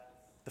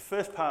The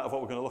first part of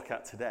what we're going to look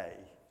at today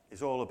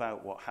is all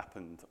about what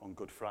happened on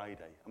Good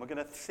Friday. And we're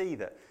going to see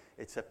that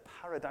it's a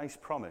paradise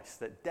promise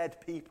that dead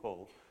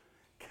people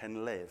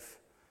can live.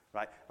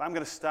 Right? But I'm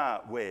going to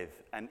start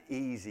with an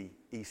easy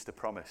Easter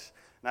promise.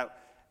 Now,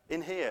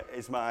 in here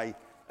is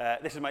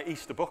this is my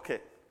Easter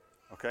bucket.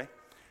 Okay?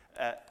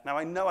 Now,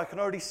 I know I can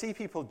already see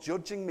people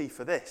judging me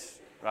for this,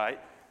 right?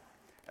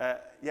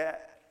 Yeah,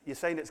 you're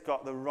saying it's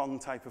got the wrong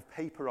type of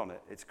paper on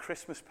it. It's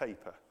Christmas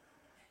paper,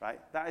 right?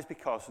 That is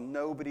because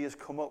nobody has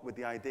come up with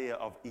the idea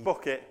of Easter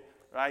bucket,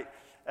 right?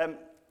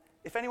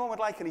 If anyone would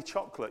like any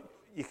chocolate,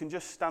 you can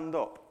just stand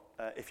up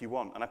if you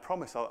want. And I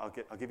promise I'll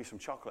give you some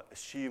chocolate,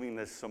 assuming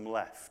there's some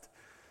left.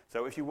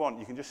 So if you want,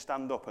 you can just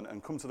stand up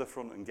and come to the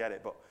front and get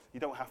it. But you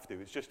don't have to.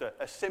 It's just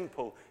a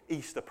simple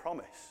Easter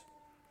promise,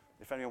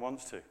 if anyone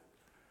wants to.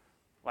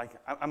 Like,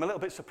 I'm a little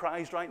bit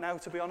surprised right now,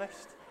 to be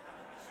honest.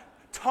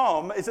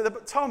 Tom,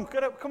 Tom,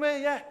 get up, come here,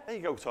 yeah. There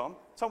you go, Tom.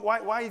 Tom,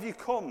 why have you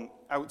come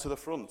out to the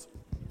front?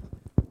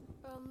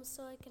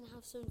 So I can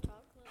have some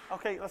chocolate.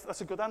 Okay,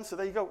 that's a good answer.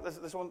 There you go.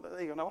 There's one.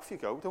 There you go. Now off you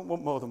go. Don't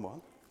want more than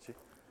one. See?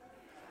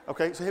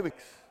 Okay, so here we go.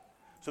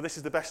 So this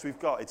is the best we've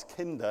got. It's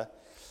Kinder.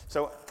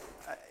 So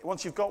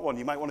once you've got one,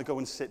 you might want to go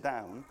and sit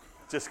down,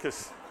 just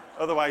because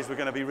otherwise we're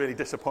going to be really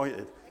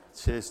disappointed.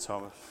 Cheers,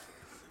 Thomas.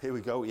 Here we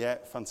go. Yeah,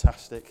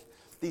 fantastic.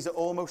 These are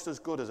almost as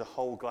good as a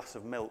whole glass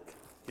of milk.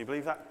 Can you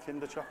believe that,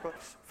 Kinder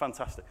chocolates?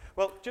 Fantastic.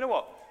 Well, do you know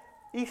what?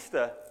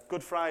 Easter,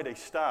 Good Friday,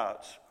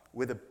 starts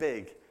with a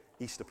big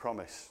Easter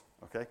promise,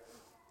 okay?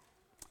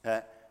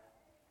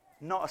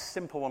 Not a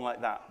simple one like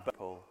that, but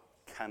people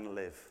can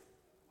live.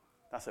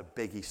 That's a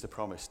big Easter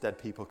promise. Dead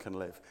people can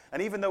live.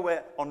 And even though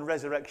we're on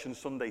Resurrection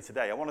Sunday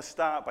today, I want to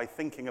start by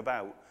thinking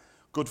about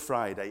Good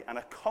Friday and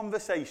a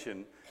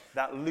conversation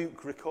that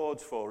Luke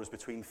records for us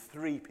between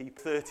three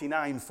people.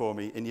 39 for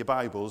me in your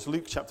Bibles.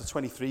 Luke chapter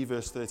 23,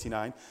 verse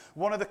 39.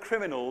 One of the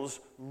criminals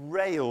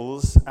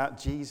rails at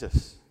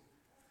Jesus.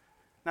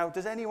 Now,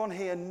 does anyone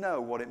here know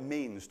what it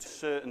means to a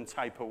certain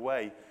type of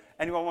way?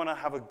 Anyone want to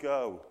have a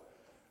go?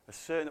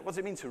 What does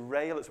it mean to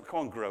rail? Come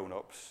on,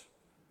 grown-ups.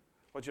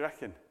 What do you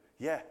reckon?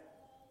 Yeah.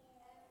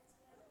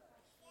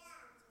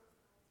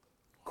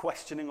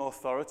 Questioning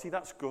authority,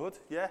 that's good,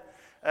 yeah.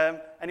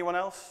 Anyone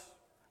else?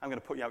 I'm going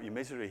to put you out of your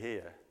misery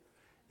here.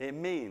 It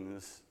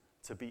means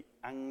to be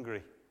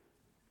angry,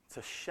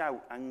 to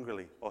shout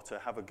angrily, or to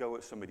have a go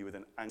at somebody with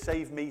an anger.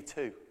 Save me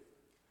too.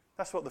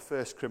 That's what the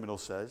first criminal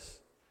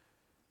says.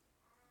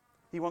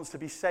 He wants to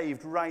be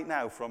saved right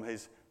now from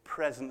his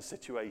present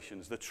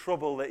situations, the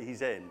trouble that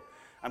he's in.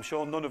 I'm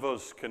sure none of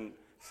us can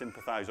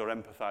sympathize or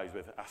empathize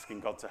with asking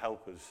God to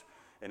help us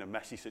in a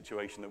messy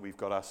situation that we've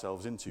got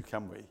ourselves into,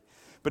 can we?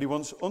 But he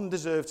wants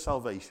undeserved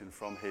salvation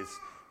from his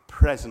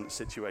present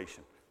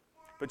situation.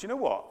 But you know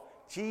what?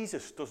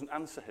 Jesus doesn't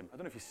answer him. I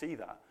don't know if you see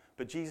that,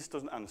 but Jesus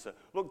doesn't answer.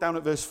 Look down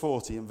at verse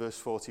 40 and verse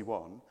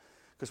 41,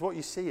 because what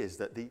you see is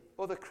that the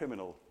other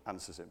criminal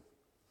answers him.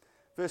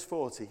 Verse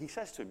 40, he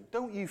says to him,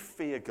 "Don't you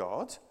fear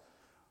God,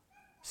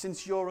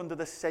 since you're under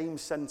the same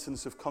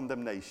sentence of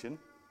condemnation?"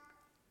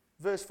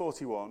 Verse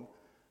 41,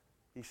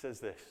 he says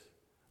this,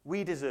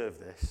 "We deserve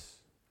this,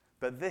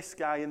 but this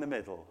guy in the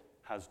middle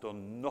has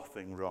done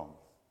nothing wrong."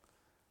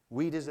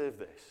 We deserve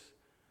this,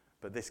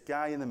 but this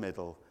guy in the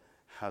middle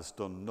has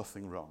done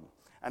nothing wrong.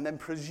 And then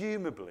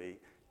presumably,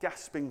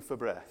 gasping for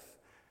breath,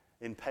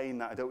 in pain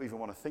that I don't even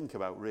want to think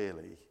about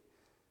really,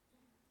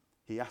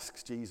 he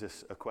asks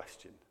Jesus a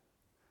question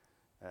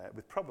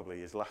with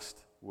probably his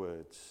last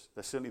words.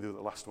 They're certainly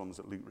the last ones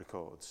that Luke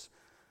records.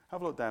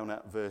 Have a look down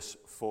at verse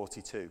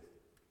 42.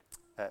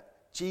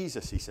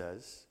 Jesus, he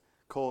says,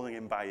 calling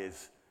him by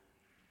his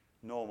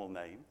normal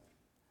name.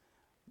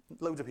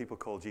 Loads of people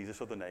call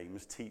Jesus other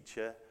names,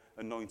 teacher,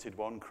 anointed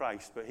one,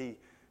 Christ, but he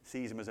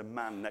sees him as a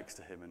man next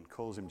to him and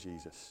calls him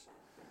Jesus.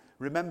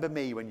 "Remember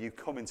me when you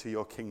come into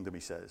your kingdom," he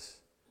says.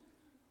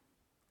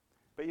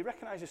 But he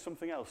recognizes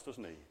something else,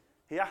 doesn't he?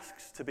 He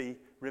asks to be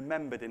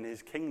remembered in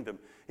his kingdom.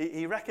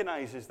 He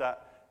recognizes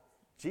that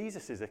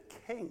Jesus is a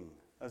king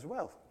as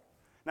well.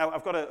 Now,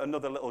 I've got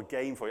another little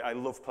game for you. I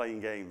love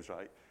playing games,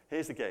 right?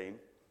 Here's the game.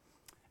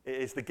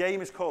 The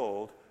game is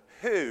called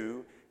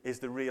Who is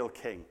the Real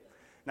King?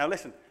 Now,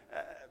 listen,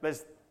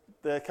 there's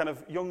the kind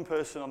of young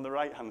person on the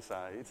right-hand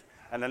side,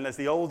 and then there's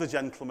the older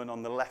gentleman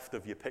on the left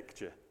of your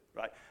picture,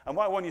 right? And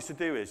what I want you to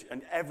do is,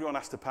 and everyone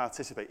has to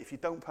participate. If you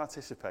don't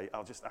participate,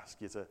 I'll just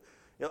ask you to,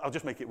 I'll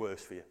just make it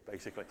worse for you,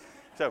 basically.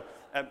 So,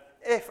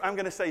 if I'm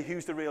going to say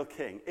who's the real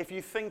king, if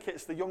you think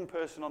it's the young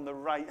person on the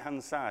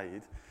right-hand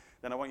side,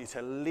 then I want you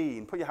to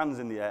lean, put your hands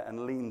in the air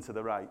and lean to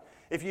the right.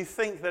 If you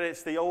think that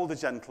it's the older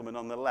gentleman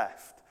on the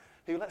left,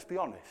 who, let's be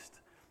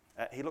honest,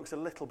 he looks a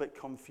little bit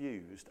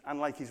confused and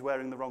like he's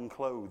wearing the wrong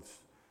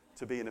clothes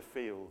to be in a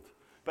field.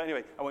 But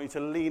anyway, I want you to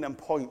lean and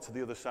point to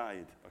the other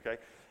side, okay?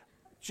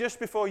 Just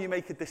before you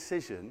make a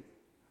decision,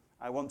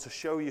 I want to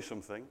show you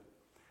something.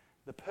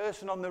 The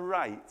person on the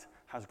right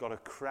has got a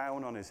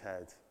crown on his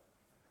head.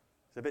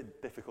 It's a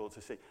bit difficult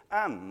to see.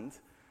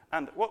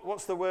 And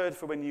what's the word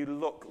for when you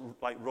look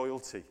like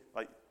royalty?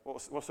 Like,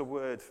 what's the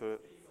word for?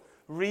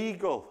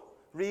 Regal.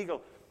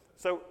 Regal.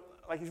 So,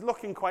 like he's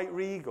looking quite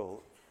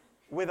regal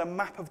with a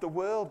map of the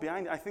world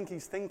behind it. I think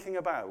he's thinking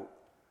about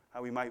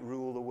how he might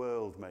rule the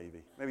world,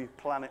 maybe. Maybe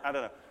plan it, I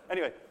don't know.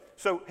 Anyway,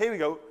 so here we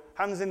go.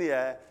 Hands in the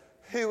air.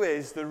 Who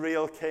is the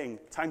real king?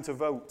 Time to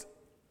vote.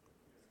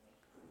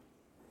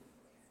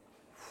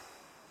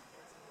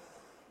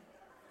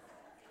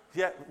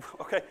 Yeah,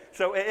 okay.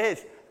 So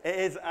it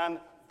is an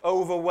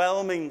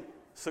overwhelming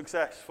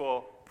success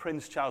for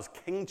Prince Charles,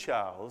 King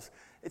Charles.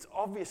 It's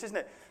obvious, isn't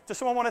it? Does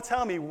someone want to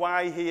tell me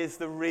why he is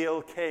the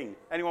real king?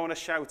 Anyone want to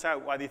shout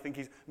out why they think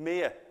he's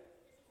Mia?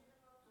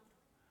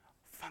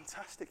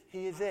 Fantastic.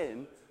 He is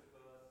in.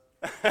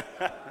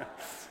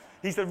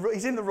 he's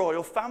in the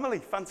royal family.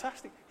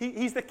 Fantastic.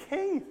 He's the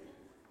king.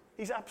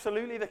 He's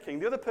absolutely the king.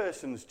 The other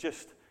person's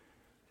just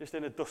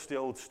in a dusty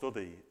old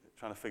study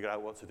trying to figure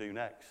out what to do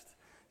next.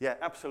 Yeah,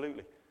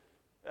 absolutely.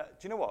 Do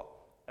you know what?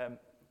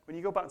 When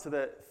you go back to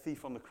the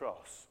thief on the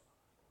cross,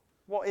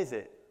 what is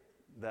it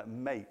that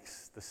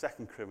makes the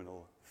second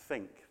criminal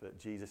think that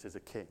Jesus is a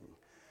king?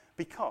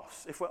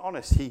 Because, if we're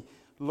honest, he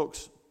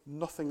looks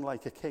nothing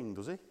like a king,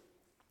 does he?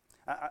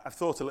 I've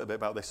thought a little bit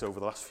about this over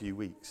the last few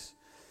weeks.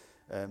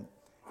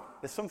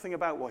 There's something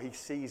about what he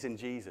sees in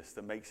Jesus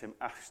that makes him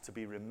ask to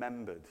be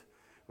remembered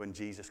when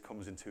Jesus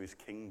comes into his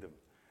kingdom.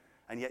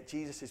 And yet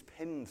Jesus is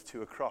pinned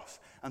to a cross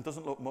and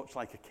doesn't look much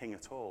like a king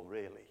at all,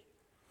 really.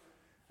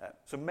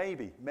 So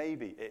maybe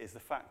it is the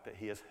fact that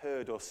he has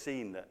heard or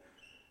seen that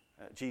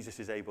Jesus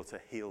is able to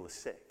heal the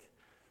sick.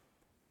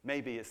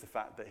 Maybe it's the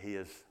fact that he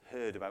has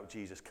heard about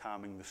Jesus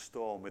calming the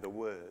storm with a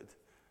word.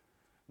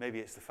 Maybe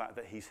it's the fact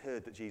that he's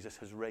heard that Jesus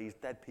has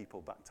raised dead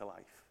people back to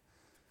life.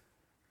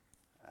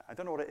 I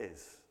don't know what it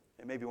is.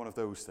 It may be one of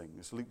those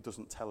things. Luke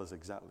doesn't tell us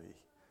exactly.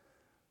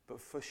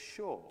 But for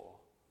sure,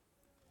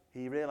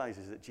 he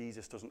realizes that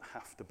Jesus doesn't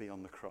have to be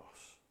on the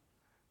cross,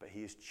 but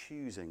he is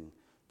choosing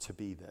to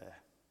be there.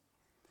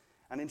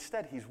 And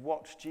instead, he's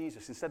watched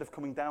Jesus, instead of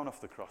coming down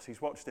off the cross,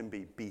 he's watched him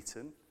be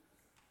beaten,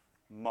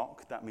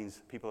 mocked. That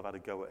means people have had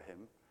a go at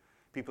him.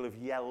 People have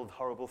yelled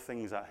horrible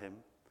things at him.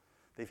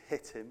 They've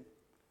hit him.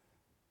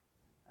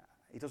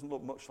 He doesn't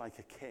look much like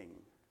a king.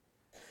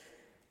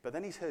 But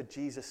then he's heard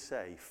Jesus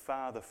say,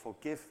 "Father,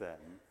 forgive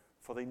them,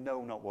 for they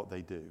know not what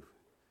they do."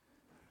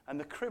 And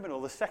the criminal,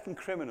 the second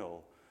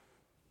criminal,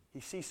 he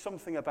sees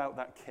something about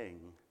that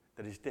king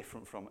that is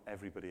different from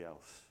everybody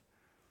else.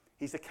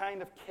 He's the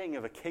kind of king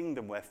of a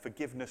kingdom where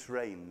forgiveness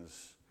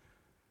reigns,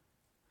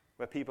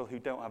 where people who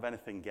don't have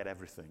anything get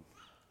everything.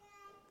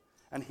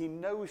 And he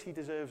knows he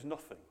deserves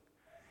nothing.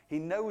 He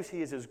knows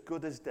he is as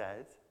good as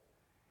dead.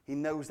 He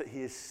knows that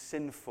he is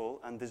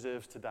sinful and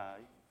deserves to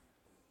die.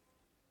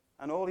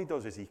 And all he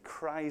does is he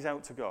cries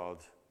out to God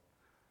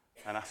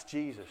and asks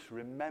Jesus,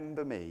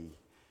 "Remember me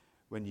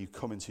when you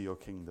come into your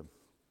kingdom."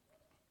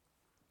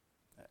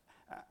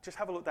 Just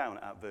have a look down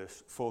at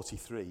verse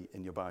 43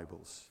 in your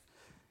Bibles,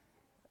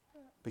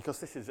 because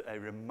this is a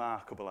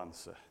remarkable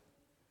answer.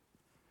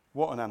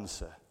 What an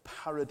answer.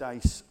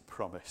 Paradise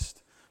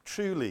promised.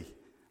 Truly,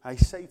 I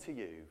say to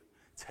you,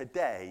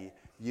 today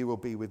you will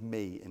be with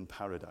me in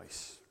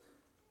paradise.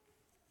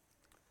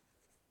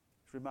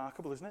 It's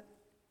remarkable, isn't it?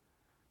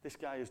 This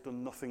guy has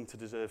done nothing to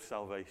deserve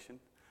salvation,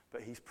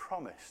 but he's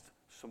promised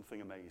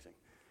something amazing.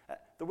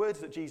 The words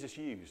that Jesus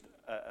used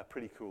are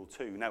pretty cool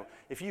too. Now,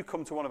 if you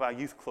come to one of our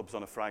youth clubs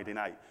on a Friday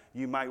night,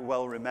 you might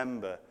well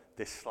remember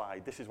this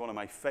slide. This is one of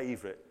my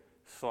favourite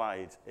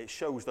slides. It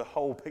shows the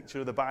whole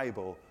picture of the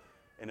Bible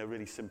in a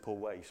really simple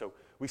way. So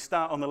we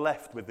start on the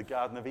left with the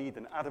Garden of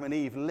Eden. Adam and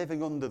Eve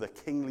living under the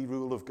kingly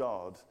rule of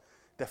God.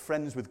 They're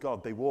friends with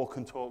God. They walk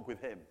and talk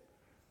with him.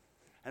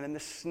 And then the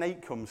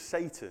snake comes,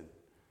 Satan,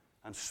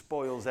 and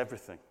spoils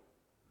everything.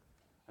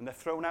 And they're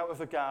thrown out of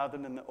the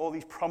garden, and all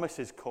these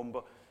promises come,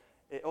 but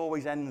it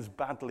always ends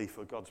badly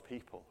for God's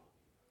people.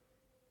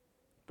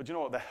 But you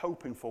know what? They're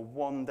hoping for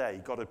one day.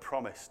 God had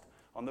promised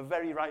on the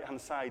very right-hand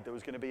side there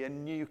was going to be a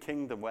new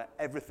kingdom where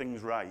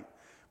everything's right.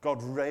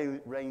 God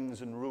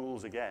reigns and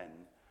rules again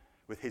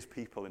with his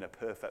people in a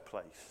perfect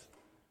place.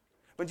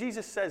 When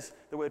Jesus says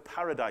the word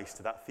paradise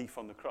to that thief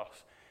on the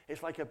cross,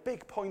 it's like a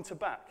big pointer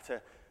back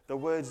to the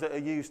words that are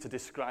used to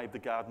describe the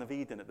Garden of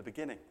Eden at the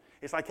beginning.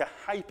 It's like a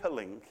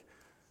hyperlink.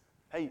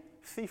 Hey,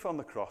 thief on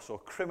the cross or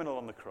criminal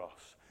on the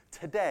cross.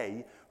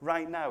 Today,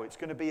 right now, it's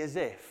going to be as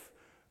if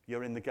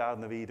you're in the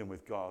Garden of Eden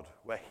with God,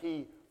 where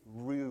he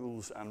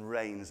rules and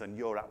reigns and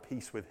you're at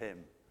peace with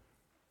him.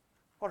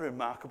 What a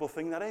remarkable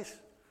thing that is.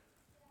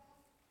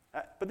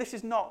 But this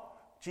is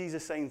not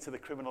Jesus saying to the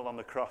criminal on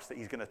the cross that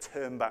he's going to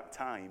turn back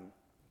time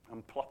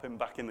and plop him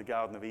back in the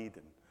Garden of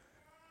Eden.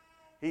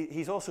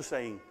 He's also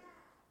saying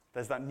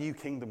there's that new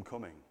kingdom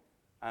coming.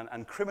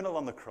 And criminal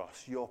on the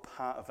cross, you're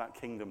part of that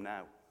kingdom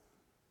now.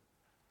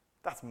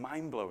 That's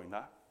mind-blowing,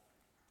 that.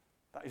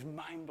 That is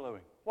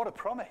mind-blowing. What a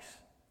promise.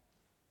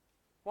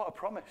 What a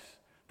promise.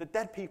 The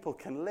dead people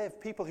can live.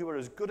 People who are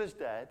as good as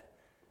dead,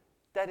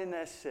 dead in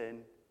their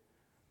sin,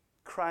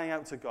 crying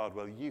out to God,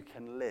 well, you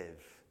can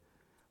live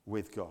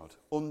with God,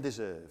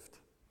 undeserved.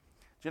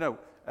 Do you know,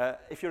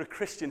 if you're a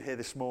Christian here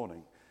this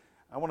morning,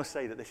 I want to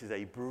say that this is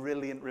a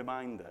brilliant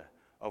reminder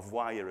of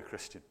why you're a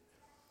Christian.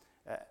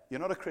 You're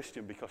not a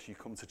Christian because you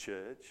come to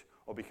church,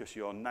 or because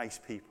you're nice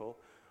people,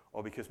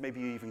 or because maybe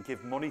you even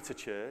give money to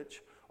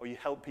church, or you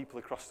help people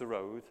across the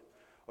road,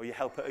 or you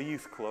help at a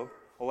youth club,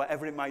 or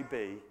whatever it might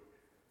be.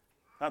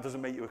 That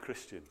doesn't make you a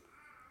Christian.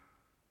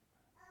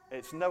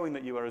 It's knowing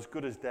that you are as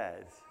good as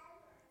dead.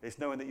 It's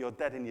knowing that you're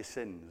dead in your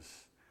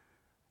sins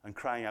and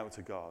crying out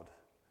to God,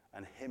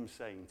 and him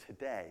saying,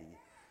 today,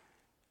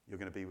 you're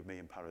going to be with me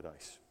in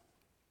paradise.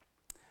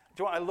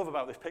 Do you know what I love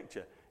about this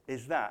picture?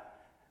 Is that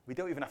we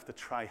don't even have to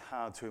try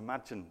hard to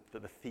imagine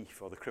that the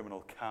thief or the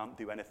criminal can't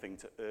do anything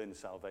to earn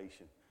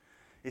salvation.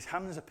 His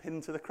hands are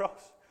pinned to the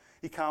cross.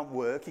 He can't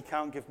work. He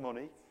can't give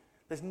money.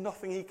 There's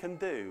nothing he can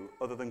do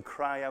other than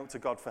cry out to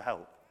God for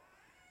help.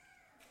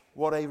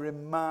 What a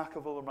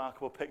remarkable,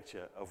 remarkable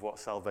picture of what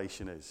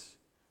salvation is.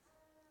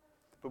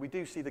 But we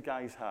do see the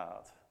guy's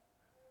heart,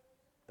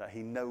 that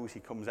he knows he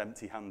comes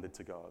empty-handed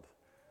to God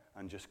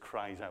and just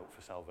cries out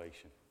for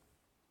salvation.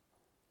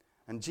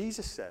 And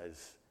Jesus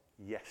says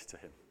yes to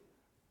him.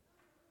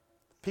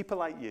 People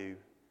like you,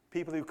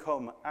 people who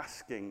come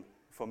asking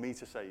for me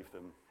to save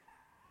them,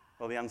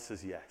 well, the answer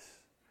is yes.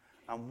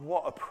 And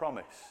what a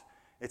promise.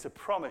 It's a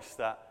promise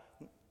that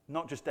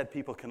not just dead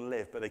people can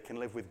live, but they can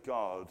live with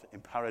God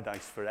in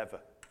paradise forever.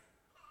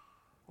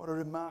 What a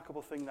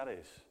remarkable thing that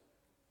is,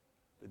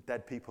 that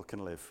dead people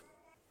can live.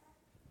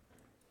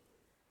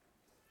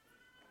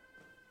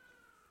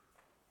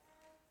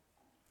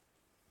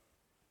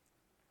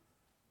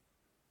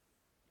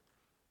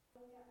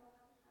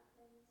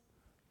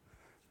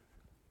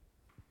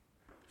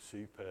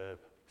 Superb,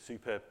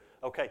 superb.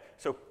 Okay,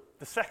 so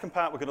the second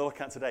part we're going to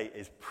look at today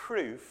is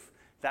proof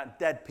that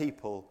dead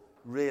people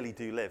really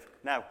do live.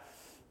 Now,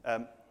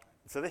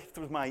 so this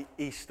was my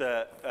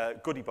Easter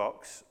goodie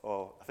box,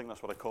 or I think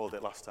that's what I called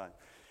it last time.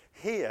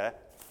 Here,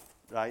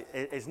 right,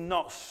 it is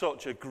not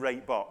such a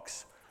great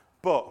box,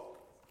 but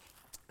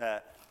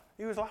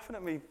he was laughing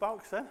at me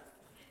box then.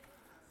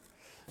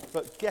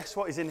 But guess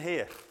what is in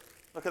here?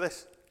 Look at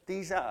this.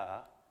 These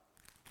are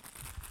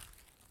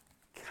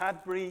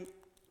Cadbury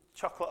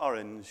chocolate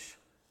orange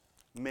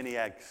mini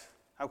eggs.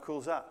 How cool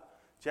is that?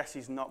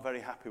 Jesse's not very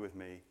happy with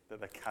me that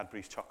they're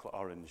Cadbury's chocolate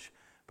orange,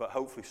 but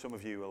hopefully some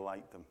of you will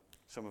like them.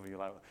 Some of you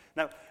like them.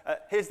 Now,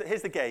 here's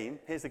the game.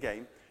 Here's the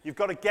game. You've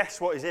got to guess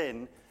what is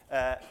in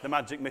the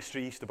Magic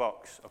Mystery Easter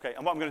box. Okay,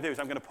 and what I'm going to do is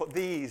I'm going to put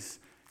these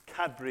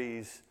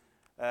Cadbury's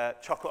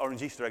chocolate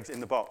orange Easter eggs in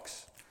the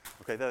box.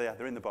 Okay, there they are.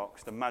 They're in the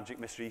box, the Magic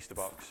Mystery Easter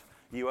box.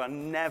 You are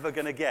never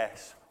going to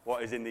guess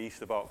what is in the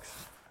Easter box.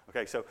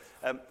 Okay, so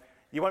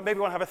you maybe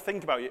want to have a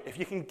think about it. If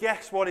you can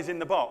guess what is in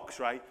the box,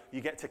 right, you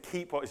get to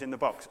keep what is in the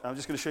box. I'm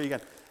just going to show you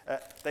again.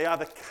 They are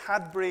the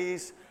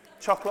Cadbury's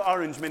chocolate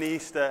orange mini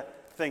Easter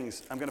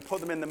things. I'm going to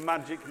put them in the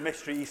Magic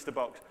Mystery Easter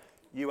box.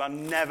 You are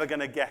never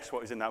going to guess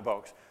what is in that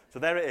box. So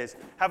there it is.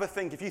 Have a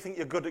think. If you think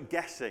you're good at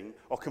guessing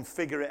or can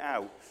figure it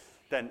out,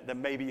 then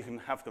maybe you can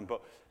have them.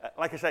 But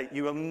like I say,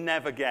 you will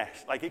never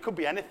guess. Like, it could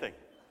be anything.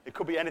 It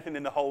could be anything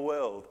in the whole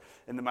world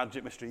in the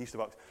Magic Mystery Easter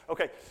box.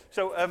 Okay,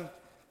 so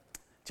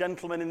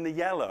gentleman in the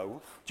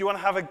yellow, do you want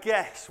to have a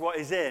guess what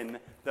is in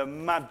the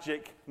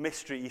Magic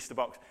Mystery Easter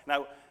box?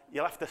 Now,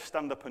 you'll have to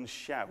stand up and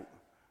shout,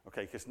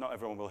 okay, because not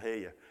everyone will hear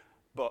you.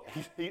 But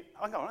hang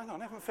on,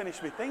 I haven't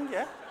finished my thing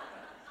yet.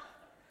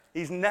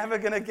 He's never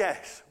going to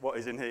guess what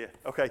is in here.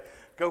 Okay,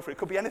 go for it. It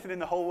could be anything in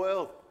the whole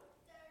world.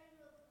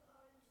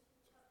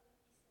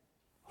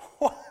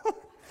 What?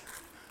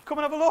 Come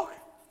and have a look.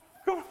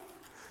 Come on.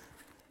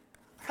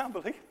 I can't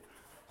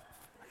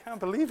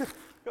believe it.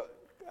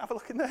 Have a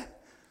look in there.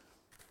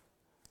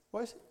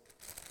 What is it?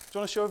 Do you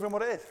want to show everyone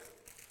what it is?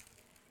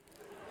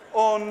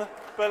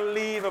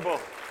 Unbelievable.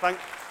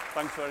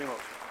 Thanks very much.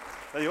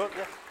 There you are,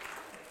 yeah.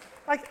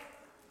 Like,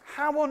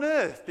 how on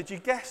earth did you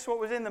guess what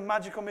was in the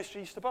Magical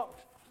Mystery Easter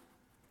box?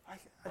 I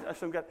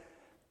just don't get it.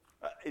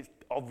 It's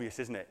obvious,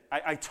 isn't it?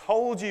 I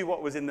told you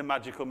what was in the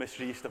Magical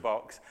Mystery Easter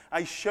box.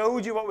 I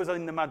showed you what was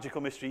in the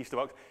Magical Mystery Easter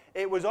box.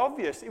 It was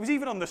obvious. It was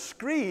even on the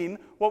screen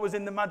what was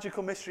in the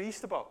Magical Mystery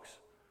Easter box.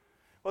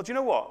 Well, do you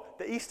know what?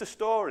 The Easter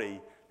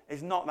story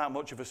is not that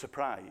much of a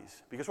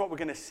surprise, because what we're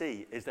going to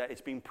see is that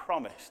it's been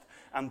promised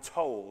and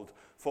told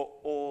for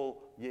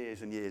all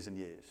years and years and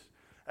years.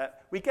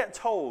 We get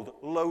told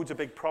loads of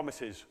big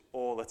promises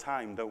all the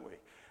time, don't we?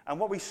 And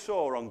what we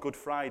saw on Good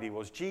Friday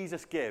was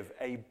Jesus give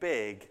a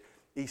big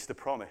Easter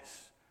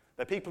promise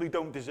that people who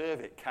don't deserve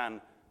it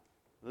can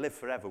live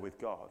forever with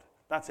God.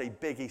 That's a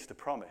big Easter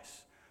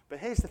promise. But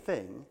here's the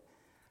thing.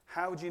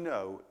 How do you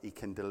know he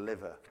can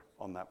deliver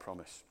on that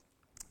promise?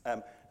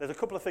 There's a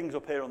couple of things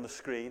up here on the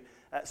screen.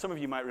 Some of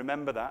you might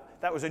remember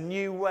that. That was a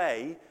new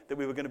way that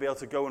we were going to be able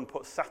to go and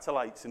put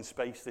satellites in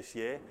space this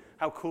year.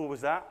 How cool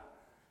was that?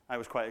 I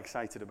was quite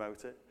excited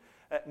about it.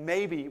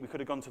 Maybe we could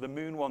have gone to the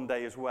moon one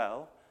day as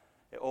well.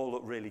 It all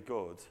looked really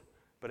good,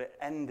 but it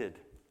ended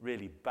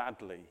really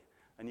badly,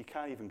 and you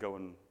can't even go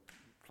and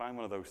climb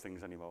one of those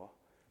things anymore.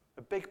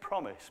 A big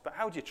promise, but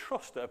how do you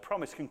trust that a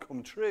promise can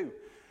come true?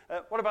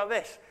 What about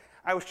this?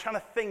 I was trying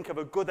to think of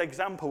a good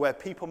example where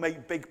people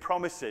make big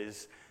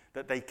promises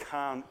that they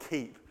can't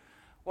keep.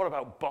 What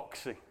about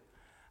boxing?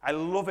 I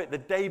love it. The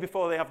day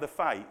before they have the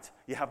fight,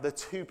 you have the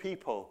two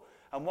people,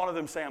 and one of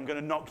them say, I'm going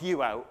to knock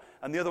you out,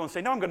 and the other one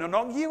say, no, I'm going to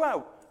knock you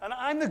out, and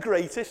I'm the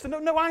greatest, and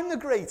no, I'm the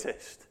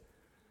greatest.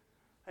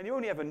 And you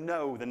only ever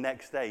know the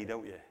next day,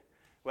 don't you,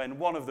 when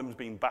one of them's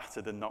been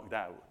battered and knocked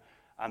out,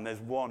 and there's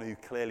one who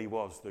clearly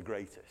was the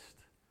greatest.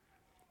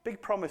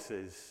 Big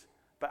promises,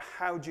 but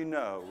how do you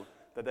know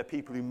that the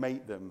people who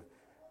make them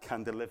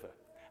can deliver?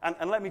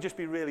 And let me just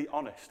be really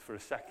honest for a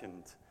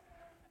second.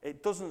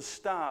 It doesn't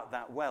start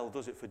that well,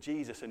 does it, for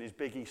Jesus and his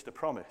big Easter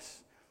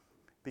promise?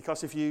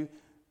 Because if you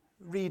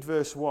read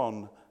verse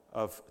 1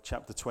 of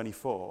chapter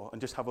 24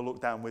 and just have a look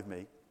down with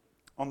me,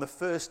 on the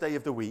first day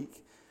of the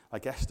week,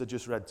 like Esther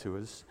just read to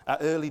us, at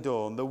early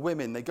dawn, the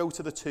women, they go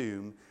to the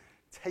tomb,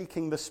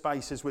 taking the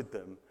spices with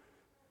them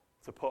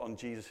to put on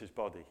Jesus'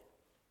 body.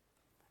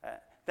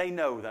 They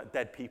know that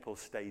dead people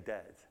stay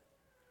dead,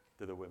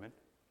 do the women.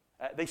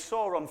 They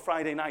saw on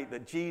Friday night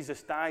that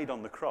Jesus died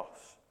on the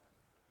cross.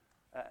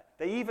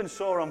 They even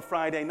saw on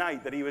Friday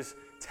night that he was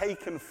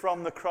taken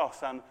from the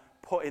cross and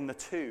put in the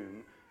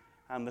tomb,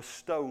 and the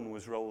stone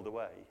was rolled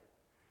away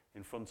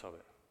in front of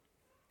it.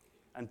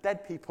 And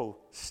dead people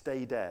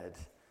stay dead.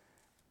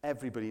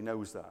 Everybody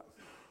knows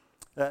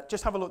that.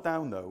 Just have a look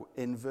down, though,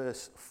 in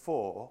verse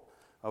 4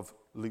 of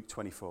Luke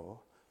 24,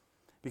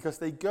 because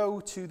they go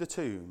to the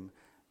tomb,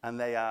 and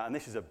they are, and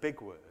this is a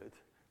big word,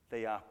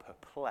 they are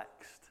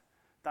perplexed.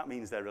 That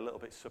means they're a little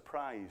bit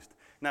surprised.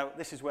 Now,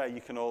 this is where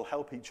you can all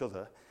help each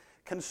other.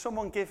 Can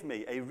someone give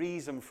me a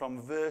reason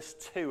from verse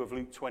 2 of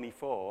Luke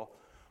 24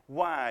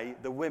 why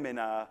the women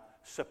are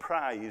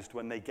surprised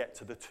when they get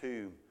to the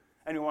tomb?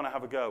 Anyone want to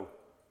have a go?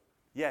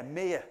 Yeah,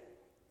 Mia.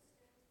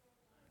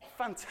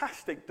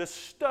 Fantastic. The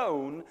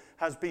stone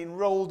has been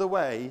rolled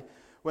away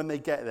when they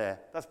get there.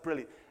 That's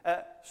brilliant.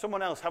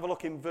 Someone else, have a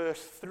look in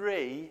verse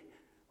 3.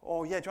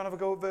 Oh, yeah, do you want to have a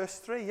go at verse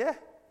 3? Yeah?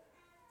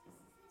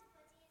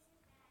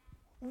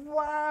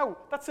 Wow,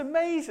 that's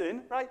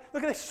amazing, right?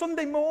 Look at this.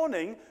 Sunday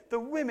morning, the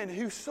women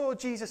who saw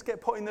Jesus get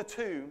put in the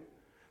tomb,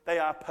 they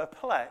are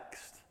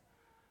perplexed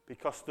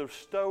because the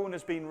stone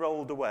has been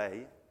rolled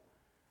away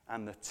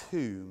and the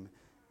tomb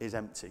is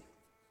empty.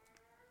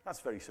 That's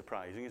very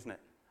surprising, isn't it?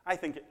 I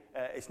think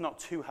it's not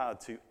too hard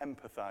to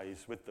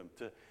empathize with them,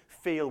 to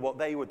feel what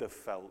they would have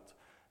felt.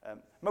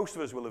 Most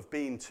of us will have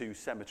been to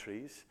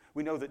cemeteries.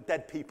 We know that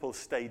dead people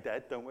stay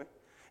dead, don't we?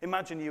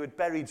 Imagine you had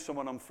buried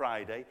someone on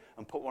Friday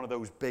and put one of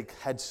those big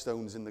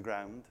headstones in the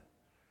ground.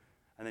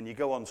 And then you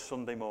go on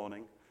Sunday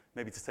morning,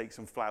 maybe to take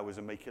some flowers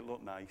and make it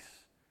look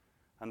nice.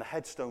 And the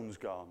headstone's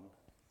gone.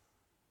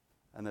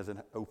 And there's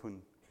an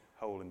open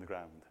hole in the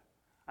ground.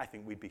 I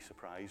think we'd be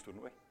surprised,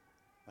 wouldn't we?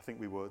 I think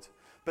we would.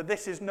 But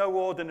this is no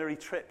ordinary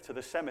trip to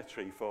the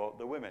cemetery for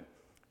the women,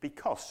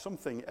 because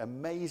something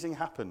amazing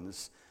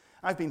happens.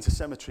 I've been to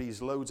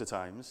cemeteries loads of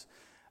times,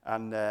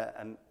 and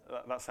that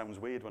sounds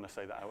weird when I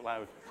say that out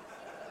loud.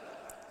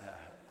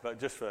 But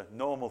just for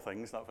normal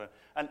things, not for...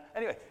 And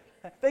anyway,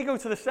 they go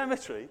to the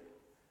cemetery.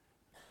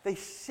 They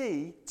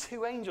see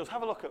two angels.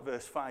 Have a look at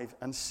verse 5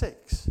 and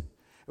 6.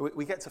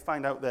 We get to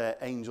find out they're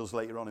angels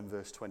later on in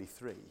verse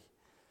 23.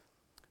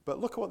 But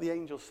look at what the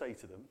angels say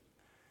to them.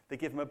 They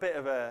give them a bit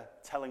of a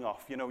telling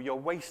off. You know, you're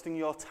wasting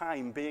your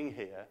time being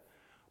here.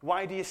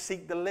 Why do you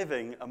seek the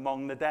living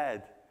among the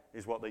dead,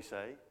 is what they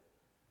say.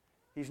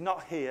 He's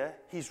not here.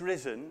 He's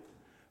risen.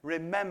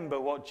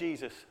 Remember what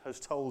Jesus has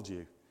told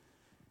you,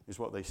 is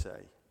what they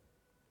say.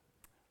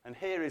 And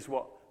here is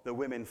what the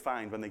women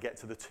find when they get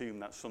to the tomb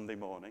that Sunday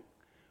morning.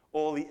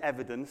 All the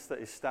evidence that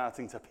is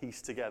starting to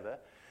piece together.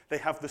 They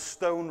have the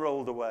stone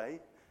rolled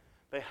away.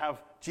 They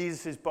have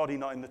Jesus' body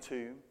not in the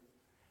tomb.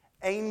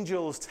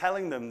 Angels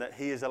telling them that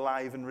he is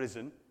alive and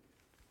risen.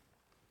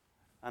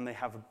 And they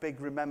have a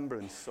big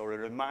remembrance or a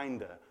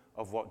reminder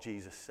of what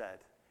Jesus said.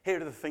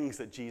 Here are the things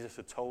that Jesus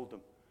had told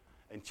them.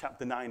 In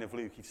chapter 9 of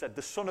Luke, he said,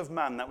 the Son of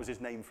Man, that was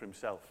his name for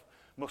himself,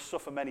 must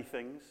suffer many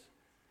things.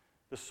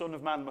 The Son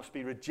of Man must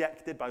be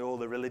rejected by all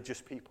the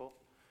religious people,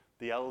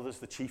 the elders,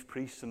 the chief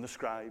priests, and the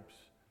scribes.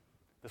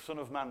 The Son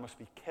of Man must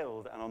be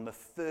killed, and on the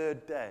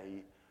third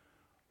day,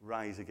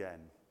 rise again.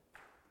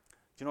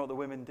 Do you know what the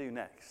women do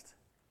next?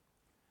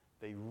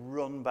 They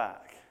run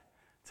back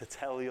to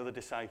tell the other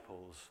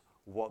disciples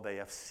what they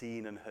have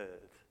seen and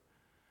heard.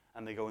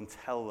 And they go and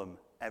tell them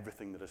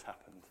everything that has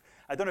happened.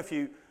 I don't know if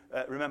you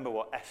remember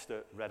what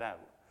Esther read out.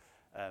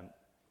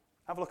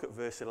 Have a look at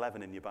verse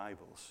 11 in your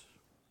Bibles.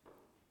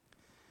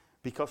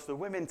 Because the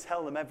women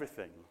tell them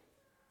everything,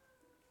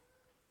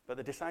 but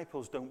the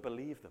disciples don't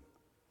believe them.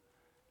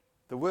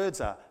 The words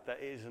are that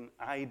it is an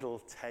idle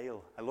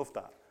tale. I love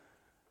that.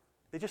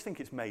 They just think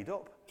it's made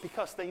up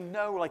because they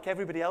know, like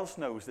everybody else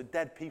knows, that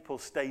dead people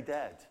stay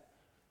dead.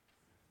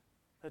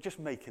 They're just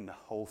making the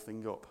whole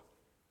thing up.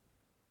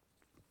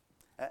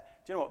 Do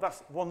you know what?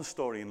 That's one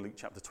story in Luke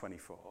chapter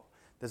 24.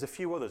 There's a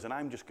few others, and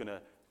I'm just going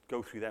to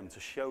go through them to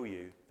show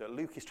you that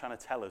Luke is trying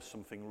to tell us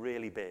something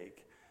really big,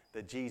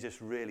 that Jesus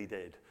really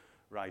did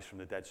rise from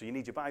the dead. So you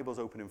need your Bibles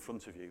open in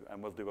front of you,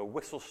 and we'll do a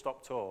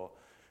whistle-stop tour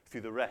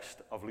through the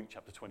rest of Luke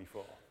chapter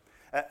 24.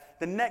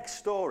 The next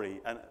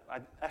story, and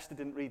Esther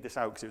didn't read this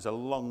out because it was a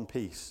long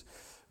piece,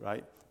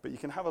 right? But you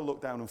can have a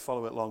look down and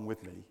follow it along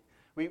with me.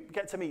 We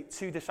get to meet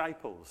two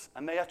disciples,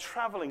 and they are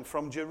traveling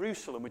from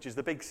Jerusalem, which is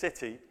the big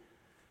city,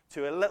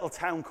 to a little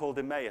town called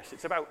Emmaus.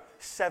 It's about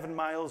 7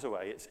 miles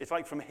away. It's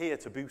like from here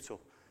to Bootle.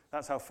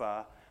 That's how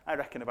far. I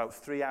reckon about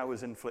 3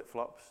 hours in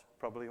flip-flops,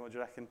 probably. What do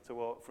you reckon, to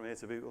walk from here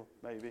to Bootle,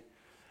 maybe?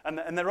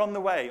 And they're on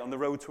the way, on the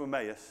road to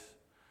Emmaus,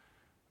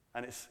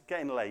 and it's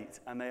getting late,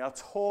 and they are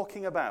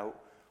talking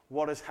about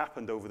what has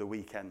happened over the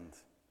weekend.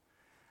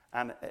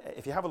 And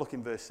if you have a look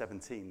in verse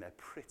 17, they're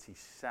pretty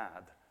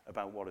sad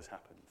about what has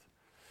happened.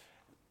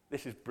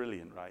 This is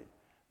brilliant, right?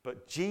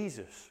 But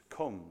Jesus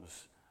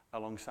comes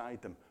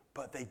alongside them,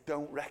 but they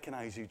don't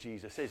recognize who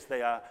Jesus is.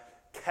 They are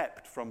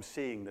kept from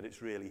seeing that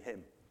it's really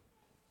him.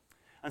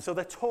 And so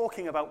they're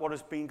talking about what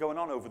has been going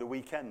on over the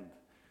weekend.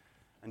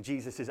 And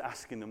Jesus is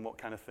asking them what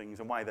kind of things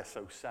and why they're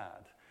so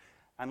sad.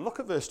 And look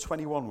at verse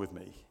 21 with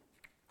me.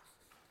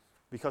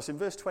 Because in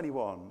verse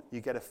 21,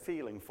 you get a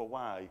feeling for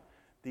why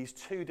these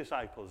two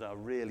disciples are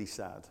really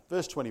sad.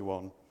 Verse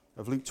 21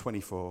 of Luke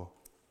 24.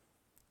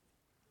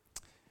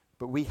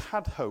 But we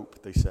had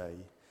hope, they say,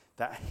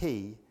 that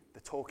they're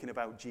talking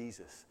about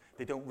Jesus.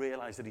 They don't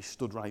realize that he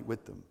stood right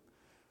with them.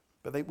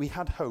 But we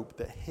had hope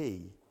that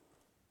he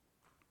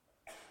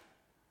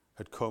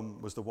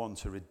was the one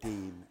to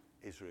redeem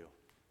Israel.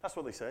 That's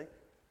what they say.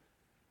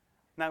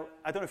 Now,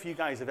 I don't know if you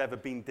guys have ever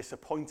been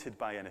disappointed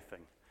by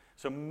anything.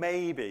 So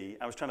maybe,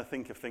 I was trying to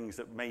think of things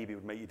that maybe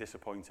would make you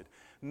disappointed.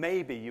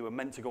 Maybe you were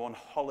meant to go on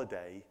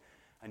holiday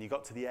and you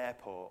got to the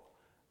airport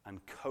and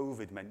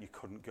COVID meant you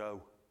couldn't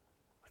go.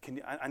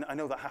 I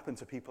know that happened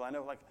to people. I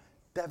know, like,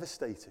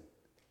 devastating.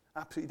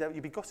 Absolutely devastating.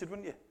 You'd be gutted,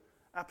 wouldn't you?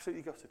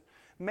 Absolutely gutted.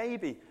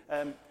 Maybe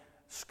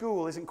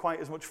school isn't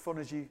quite as much fun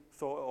as you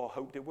thought or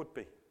hoped it would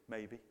be.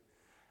 Maybe.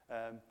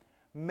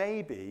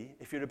 Maybe,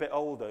 if you're a bit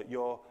older,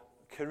 your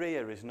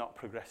career is not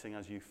progressing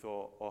as you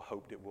thought or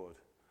hoped it would.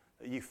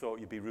 You thought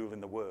you'd be ruling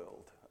the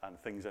world and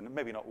things are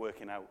maybe not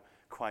working out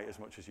quite as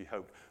much as you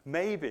hoped.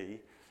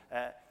 Maybe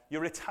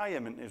your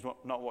retirement is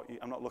not what you...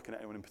 I'm not looking at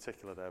anyone in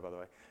particular there, by the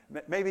way.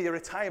 Maybe your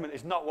retirement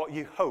is not what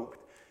you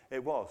hoped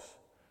it was.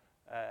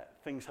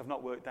 Things have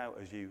not worked out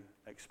as you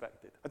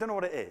expected. I don't know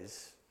what it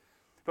is,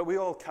 but we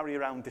all carry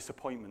around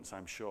disappointments,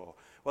 I'm sure.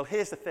 Well,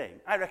 here's the thing.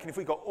 I reckon if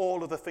we got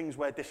all of the things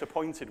we're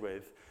disappointed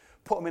with,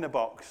 put them in a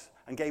box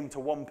and gave them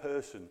to one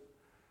person,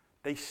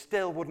 they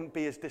still wouldn't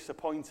be as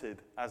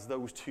disappointed as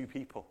those two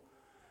people.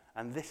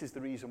 And this is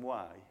the reason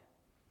why.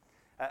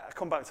 I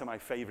come back to my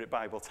favorite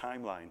Bible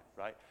timeline,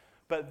 right?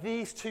 But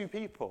these two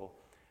people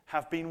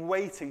have been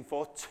waiting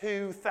for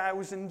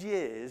 2,000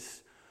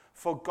 years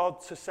for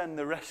God to send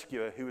the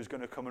rescuer who is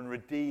going to come and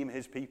redeem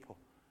his people.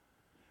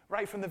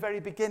 Right from the very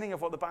beginning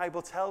of what the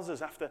Bible tells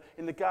us, after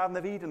in the Garden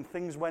of Eden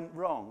things went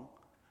wrong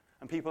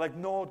and people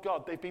ignored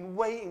God, they've been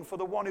waiting for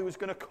the one who was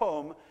going to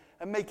come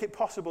and make it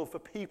possible for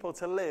people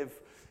to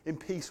live in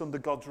peace under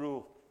God's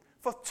rule.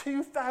 For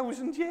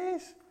 2,000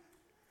 years.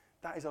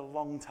 That is a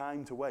long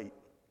time to wait.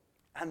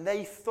 And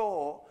they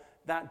thought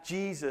that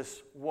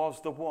Jesus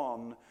was the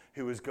one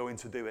who was going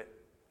to do it.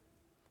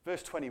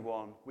 Verse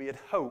 21, we had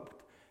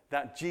hoped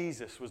that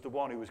Jesus was the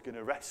one who was going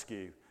to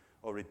rescue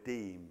or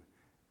redeem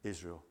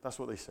Israel. That's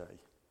what they say.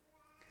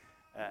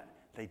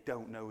 They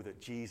don't know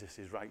that Jesus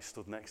is right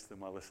stood next to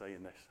them while they're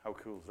saying this. How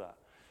cool is that?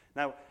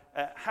 Now,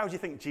 how do you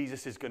think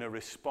Jesus is going to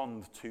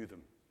respond to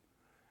them?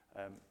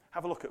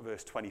 Have a look at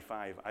verse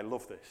 25. I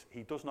love this.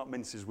 He does not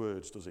mince his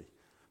words, does he?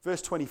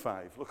 Verse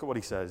 25, look at what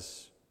he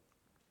says.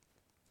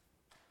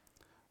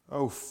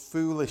 O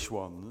foolish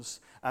ones,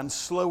 and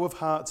slow of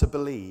heart to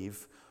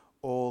believe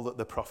all that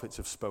the prophets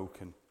have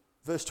spoken.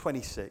 Verse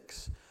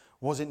 26,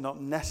 was it not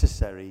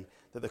necessary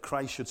that the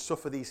Christ should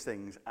suffer these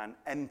things and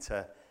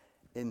enter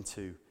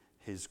into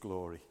his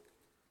glory?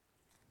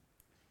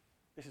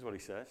 This is what he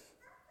says.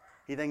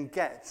 He then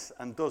gets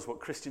and does what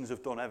Christians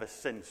have done ever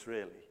since,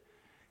 really.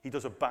 He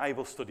does a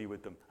Bible study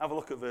with them. Have a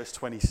look at verse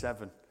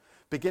 27.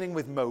 Beginning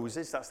with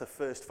Moses, that's the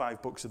first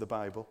 5 books of the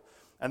Bible,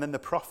 and then the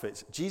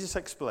prophets, Jesus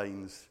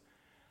explains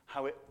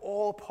how it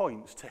all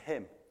points to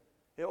him.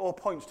 It all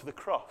points to the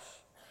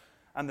cross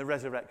and the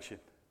resurrection.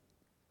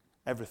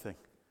 Everything.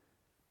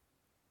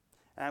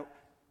 Now,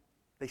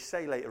 they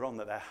say later on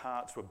that their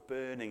hearts were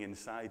burning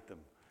inside them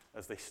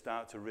as they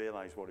start to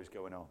realize what is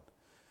going on.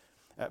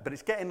 But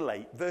it's getting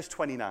late. Verse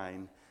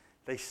 29,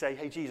 they say,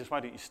 hey, Jesus, why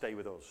don't you stay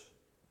with us?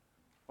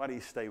 Why don't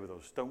you stay with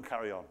us? Don't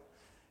carry on.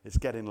 It's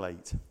getting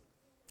late.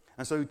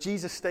 And so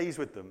Jesus stays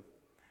with them,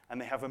 and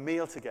they have a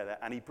meal together,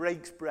 and he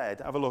breaks bread.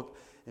 Have a look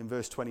in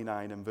verse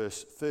 29 and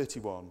verse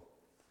 31.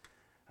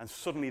 And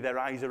suddenly their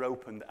eyes are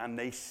opened, and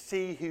they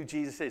see who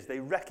Jesus is.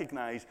 They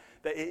recognize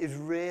that it is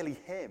really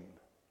him.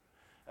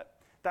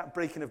 That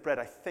breaking of bread,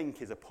 I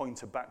think, is a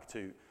pointer back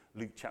to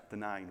Luke chapter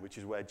 9, which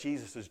is where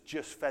Jesus has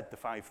just fed the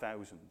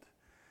 5,000.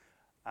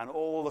 And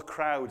all the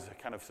crowds are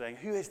kind of saying,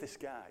 who is this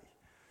guy?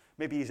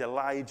 Maybe he's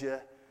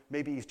Elijah,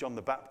 maybe he's John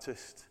the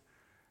Baptist.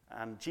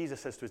 And Jesus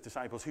says to his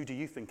disciples, who do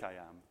you think I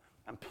am?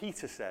 And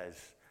Peter says,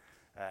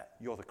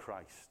 you're the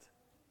Christ.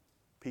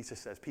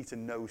 Peter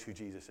knows who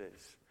Jesus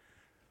is.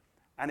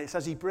 And it's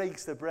as he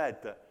breaks the bread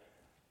that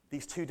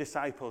these two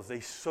disciples,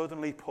 they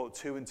suddenly put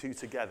 2 and 2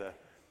 together,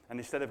 and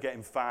instead of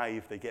getting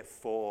 5, they get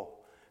 4.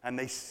 And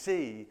they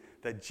see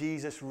that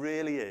Jesus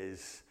really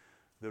is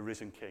the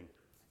risen King.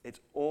 It's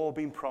all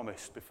been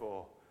promised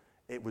before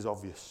it was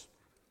obvious.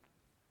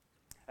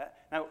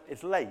 Now,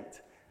 it's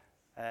late.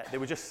 They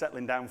were just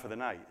settling down for the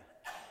night.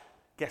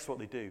 Guess what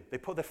they do? They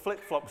put their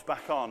flip-flops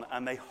back on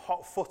and they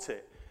hot-foot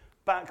it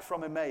back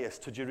from Emmaus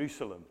to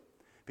Jerusalem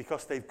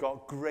because they've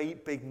got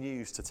great big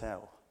news to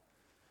tell.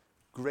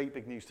 Great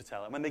big news to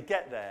tell. And when they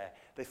get there,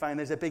 they find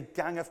there's a big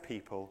gang of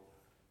people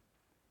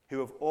who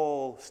have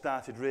all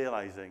started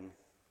realizing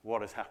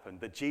what has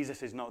happened. That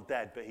Jesus is not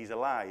dead, but he's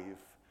alive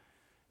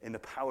in the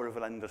power of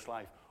an endless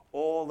life.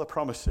 All the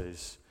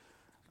promises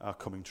are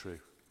coming true.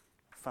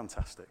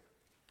 Fantastic.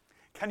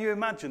 Can you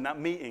imagine that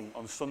meeting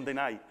on Sunday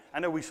night? I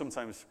know we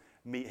sometimes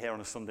meet here on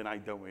a Sunday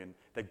night, don't we? And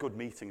they're good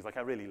meetings. Like,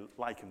 I really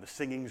like them. The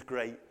singing's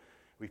great.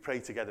 We pray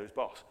together as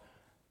boss.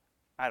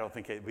 I don't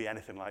think it'd be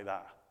anything like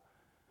that.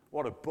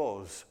 What a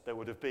buzz there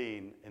would have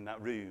been in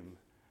that room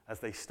as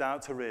they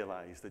start to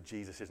realize that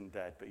Jesus isn't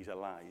dead, but he's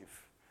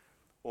alive.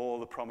 All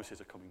the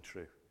promises are coming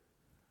true.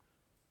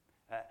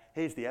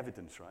 Here's the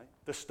evidence, right?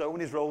 The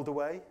stone is rolled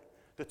away.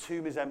 The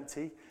tomb is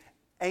empty.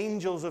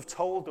 Angels have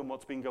told them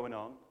what's been going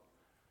on.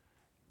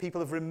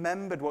 People have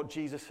remembered what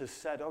Jesus has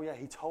said. Oh yeah,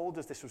 he told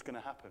us this was going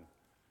to happen.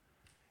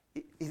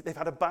 They've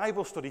had a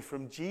Bible study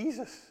from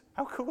Jesus.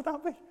 How cool would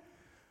that be?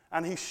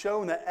 And he's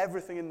shown that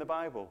everything in the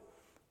Bible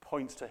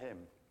points to him.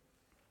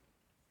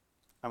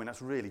 I mean,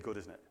 that's really good,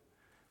 isn't it?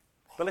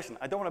 But listen,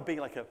 I don't want to be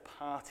like a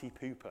party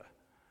pooper,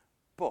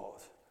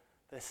 but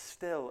there's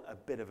still a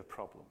bit of a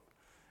problem.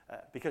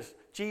 Because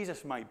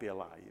Jesus might be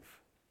alive,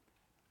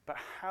 but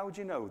how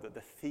do you know that the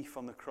thief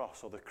on the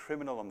cross or the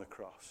criminal on the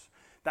cross,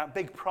 that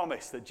big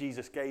promise that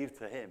Jesus gave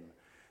to him,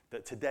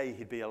 that today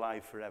he'd be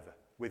alive forever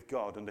with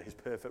God under his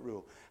perfect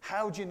rule,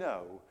 how do you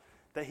know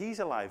that he's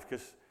alive?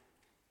 Because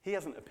he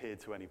hasn't appeared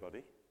to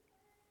anybody.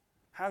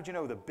 How do you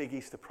know the big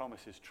Easter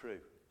promise is true?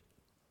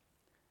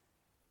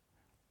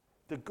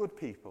 The good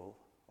people,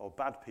 or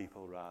bad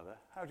people rather,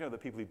 how do you know the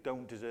people who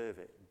don't deserve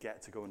it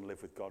get to go and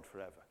live with God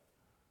forever?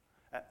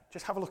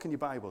 Just have a look in your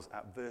Bibles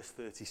at verse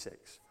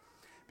 36.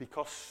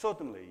 Because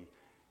suddenly,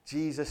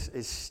 Jesus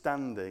is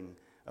standing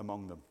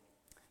among them.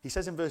 He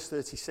says in verse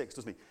 36,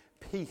 doesn't he?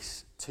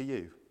 Peace to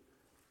you.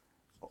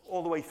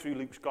 All the way through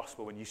Luke's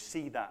gospel, when you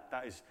see that,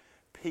 that is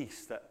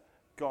peace, that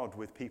God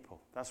with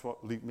people. That's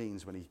what Luke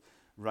means when he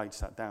writes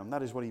that down.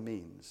 That is what he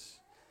means.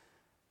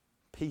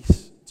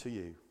 Peace to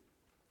you.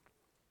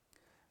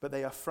 But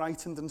they are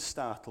frightened and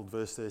startled,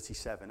 verse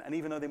 37. And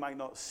even though they might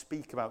not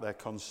speak about their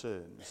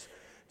concerns,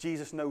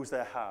 Jesus knows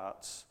their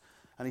hearts.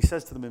 And he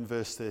says to them in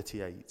verse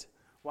 38,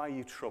 why are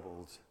you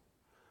troubled?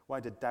 Why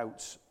do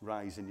doubts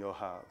rise in your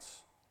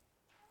hearts?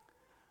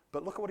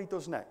 But look at what he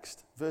does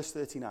next. Verse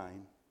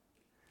 39,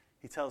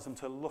 he tells them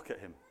to look at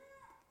him.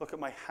 Look at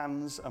my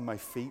hands and my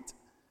feet.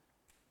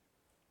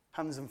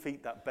 Hands and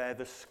feet that bear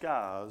the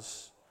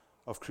scars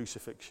of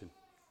crucifixion.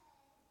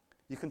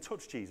 You can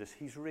touch Jesus,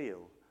 he's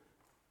real,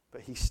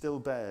 but he still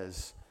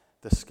bears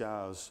the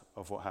scars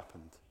of what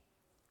happened.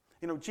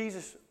 You know,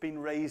 Jesus being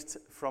raised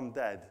from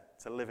dead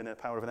to live in the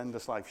power of an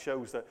endless life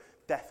shows that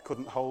death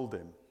couldn't hold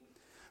him.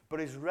 But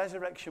his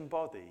resurrection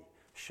body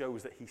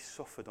shows that he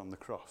suffered on the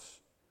cross.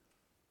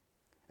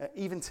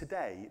 Even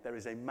today, there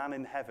is a man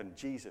in heaven,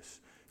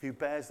 Jesus, who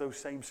bears those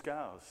same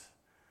scars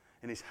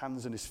in his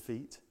hands and his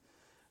feet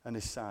and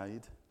his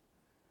side,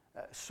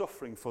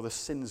 suffering for the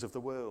sins of the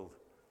world.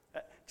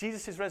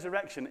 Jesus'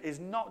 resurrection is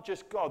not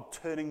just God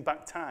turning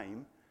back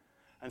time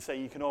and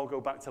saying you can all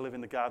go back to live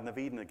in the Garden of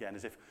Eden again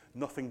as if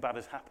nothing bad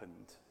has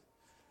happened.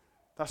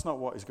 That's not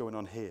what is going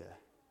on here.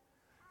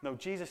 No,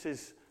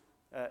 Jesus'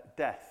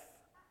 death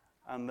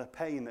and the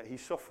pain that he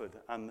suffered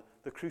and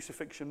the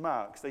crucifixion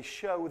marks, they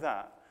show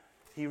that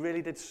he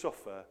really did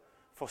suffer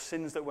for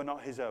sins that were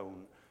not his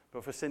own,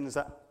 but for sins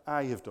that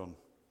I have done.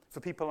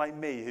 For people like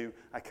me who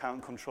I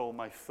can't control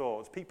my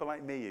thoughts, people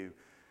like me who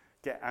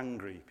get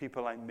angry,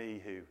 people like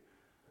me who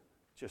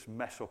just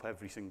mess up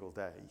every single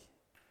day.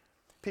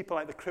 People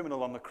like the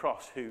criminal on the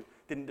cross who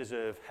didn't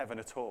deserve heaven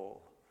at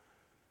all.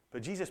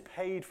 But Jesus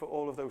paid for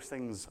all of those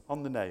things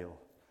on the nail.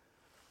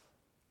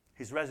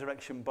 His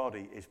resurrection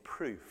body is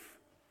proof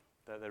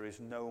that there is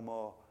no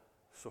more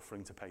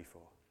suffering to pay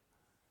for.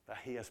 That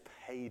he has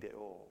paid it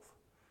all.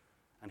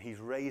 And he's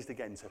raised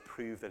again to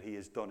prove that he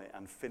has done it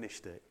and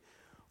finished it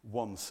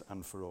once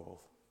and for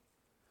all.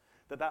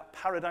 That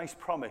paradise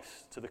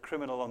promise to the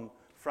criminal on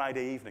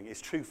Friday evening is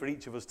true for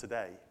each of us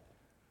today.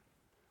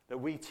 That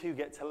we too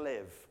get to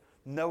live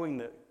knowing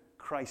that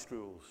Christ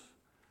rules.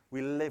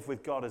 We live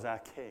with God as our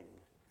King.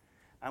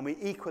 And we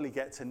equally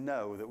get to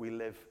know that we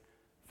live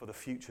for the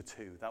future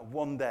too. That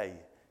one day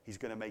he's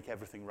going to make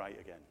everything right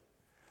again.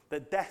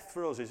 That death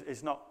for us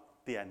is not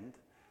the end.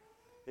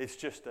 It's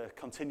just a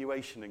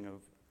continuation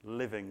of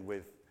living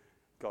with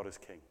God as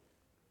King.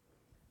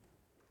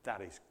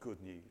 That is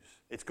good news.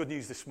 It's good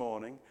news this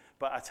morning,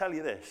 but I tell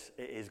you this,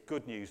 it is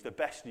good news, the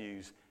best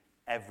news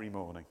every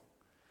morning.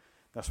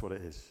 That's what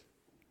it is.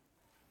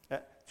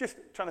 Do just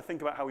trying to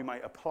think about how we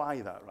might apply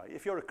that, right?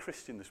 If you're a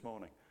Christian this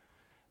morning,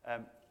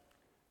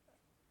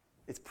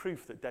 it's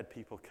proof that dead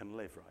people can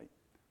live, right?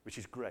 Which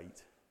is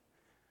great.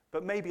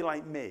 But maybe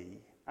like me,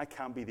 I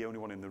can't be the only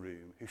one in the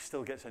room who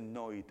still gets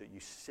annoyed that you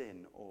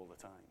sin all the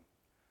time.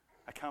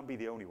 I can't be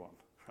the only one,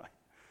 right?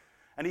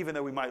 And even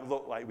though we might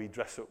look like we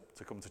dress up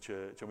to come to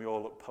church and we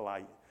all look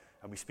polite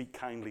and we speak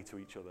kindly to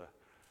each other,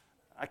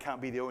 I can't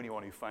be the only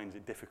one who finds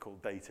it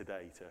difficult day to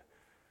day to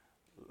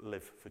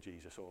live for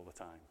Jesus all the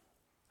time.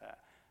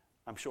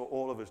 I'm sure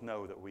all of us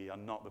know that we are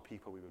not the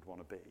people we would want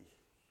to be.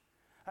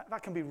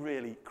 That can be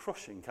really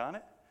crushing, can't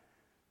it?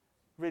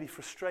 Really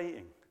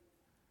frustrating.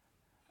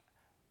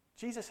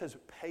 Jesus has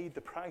paid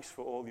the price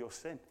for all your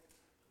sin.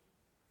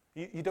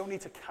 You don't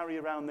need to carry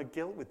around the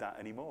guilt with that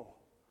anymore.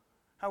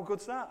 How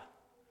good's that?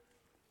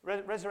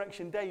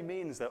 Resurrection Day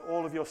means that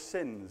all of your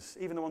sins,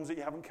 even the ones that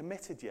you haven't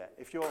committed yet,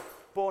 if you're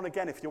born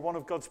again, if you're one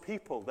of God's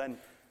people, then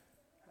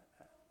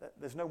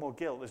there's no more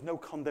guilt. There's no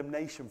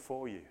condemnation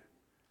for you.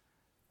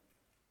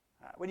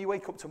 When you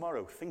wake up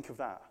tomorrow, think of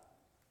that.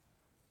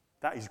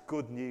 That is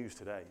good news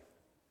today.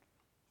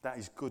 That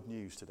is good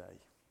news today.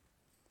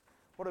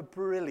 What a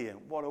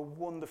brilliant, what a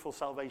wonderful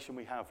salvation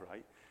we have,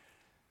 right?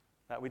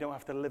 That we don't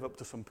have to live up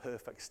to some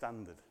perfect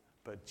standard,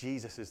 but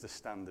Jesus is the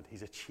standard.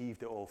 He's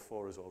achieved it all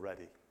for us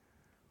already.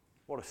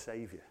 What a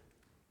saviour.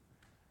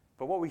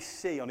 But what we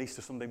see on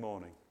Easter Sunday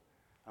morning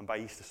and by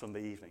Easter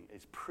Sunday evening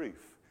is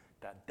proof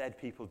that dead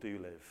people do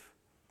live.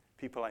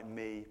 People like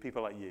me,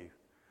 people like you,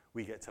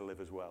 we get to live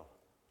as well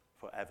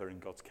forever in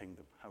God's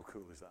kingdom. How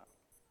cool is that?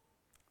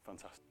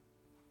 Fantastic.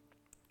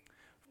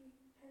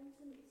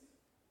 Repentance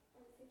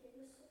and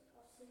forgiveness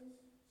of sins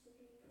should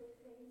be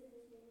proclaimed in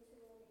his name to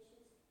all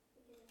nations,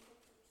 beginning from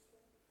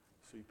Jerusalem.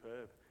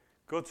 Superb.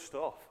 Good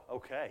stuff.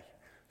 Okay.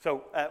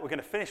 So we're going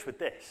to finish with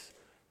this.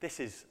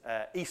 This is,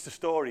 Easter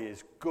story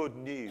is good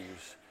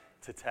news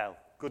to tell.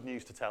 Good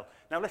news to tell.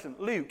 Now listen,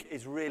 Luke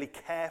is really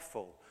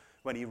careful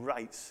when he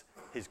writes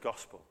his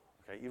gospel.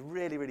 Okay? He's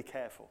really, really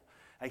careful.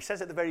 And he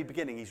says at the very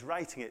beginning, he's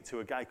writing it to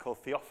a guy called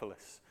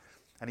Theophilus.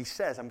 And he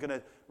says, I'm going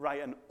to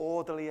write an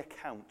orderly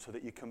account so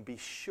that you can be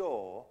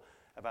sure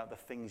about the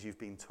things you've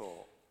been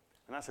taught.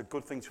 And that's a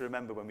good thing to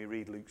remember when we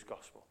read Luke's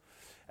gospel.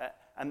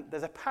 And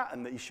there's a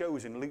pattern that he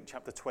shows in Luke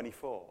chapter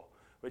 24,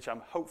 which I'm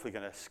hopefully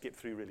going to skip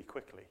through really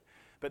quickly.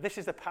 But this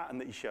is the pattern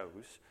that he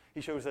shows.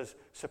 He shows us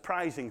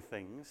surprising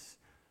things,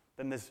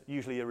 then there's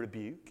usually a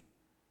rebuke,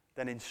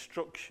 then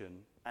instruction,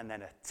 and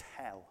then a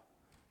tell.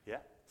 Yeah?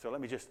 So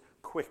let me just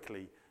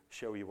quickly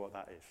show you what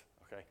that is.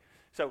 Okay?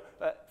 So,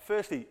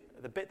 firstly,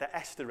 the bit that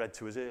Esther read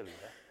to us earlier,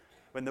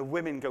 when the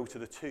women go to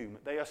the tomb,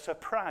 they are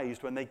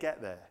surprised when they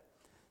get there.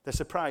 They're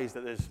surprised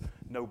that there's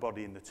no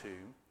body in the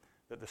tomb,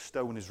 that the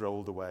stone is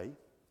rolled away.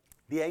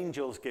 The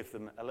angels give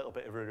them a little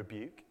bit of a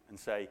rebuke and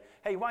say,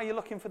 hey, why are you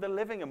looking for the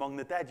living among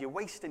the dead? You're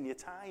wasting your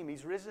time.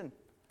 He's risen.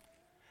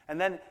 And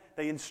then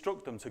they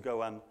instruct them to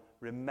go and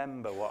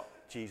remember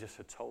what Jesus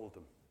had told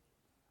them.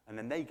 And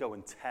then they go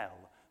and tell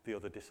the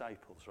other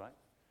disciples, right?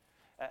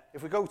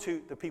 If we go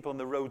to the people on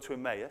the road to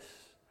Emmaus,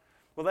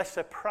 well, they're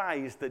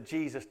surprised that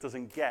Jesus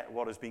doesn't get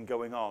what has been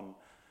going on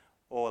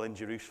all in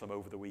Jerusalem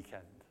over the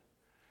weekend.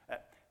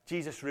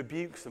 Jesus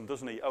rebukes them,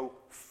 doesn't he? Oh,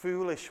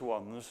 foolish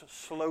ones,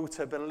 slow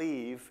to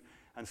believe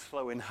and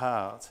slow in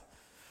heart.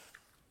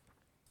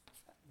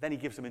 Then he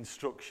gives them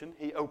instruction.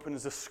 He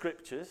opens the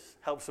scriptures,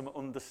 helps them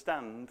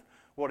understand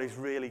what is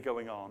really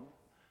going on.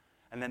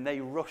 And then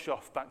they rush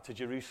off back to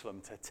Jerusalem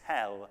to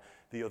tell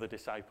the other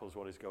disciples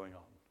what is going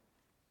on.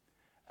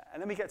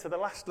 And then we get to the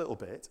last little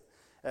bit,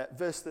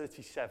 verse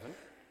 37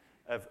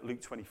 of Luke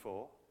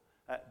 24.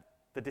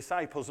 The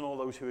disciples and all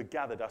those who are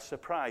gathered are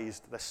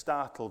surprised, they're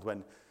startled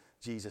when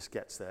Jesus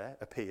gets there,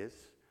 appears.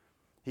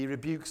 He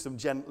rebukes them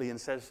gently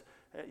and says,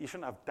 you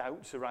shouldn't have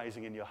doubts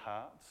arising in your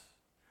hearts.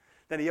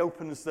 Then he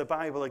opens the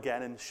Bible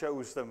again and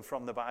shows them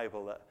from the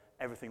Bible that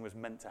everything was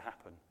meant to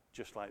happen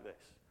just like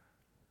this.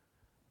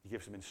 He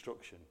gives them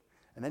instruction.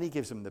 And then he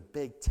gives them the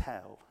big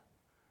tell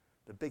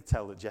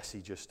that Jesse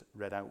just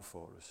read out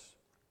for us.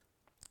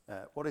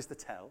 What is the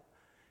tell?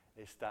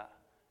 It's that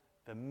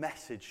the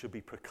message should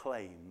be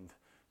proclaimed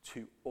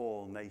to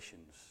all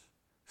nations,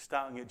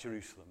 starting at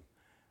Jerusalem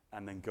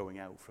and then going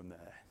out from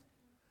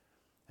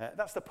there.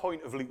 That's the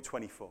point of Luke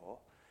 24.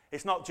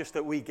 It's not just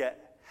that we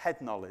get head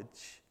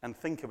knowledge and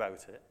think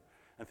about it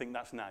and think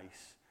that's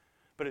nice,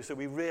 but it's that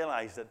we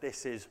realize that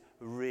this is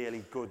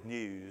really good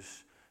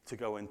news to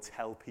go and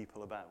tell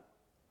people about.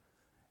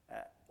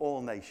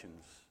 All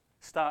nations,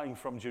 starting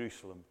from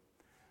Jerusalem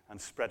and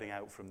spreading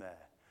out from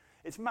there.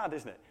 It's mad,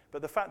 isn't it?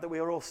 But the fact that we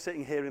are all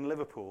sitting here in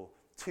Liverpool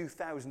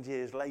 2,000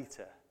 years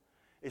later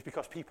is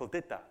because people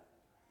did that.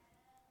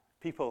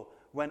 People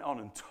went on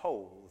and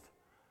told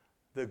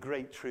the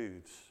great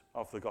truths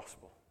of the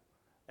gospel,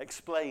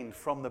 explained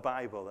from the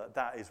Bible that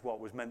that is what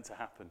was meant to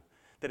happen,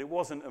 that it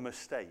wasn't a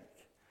mistake,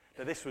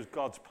 that this was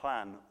God's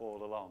plan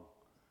all along.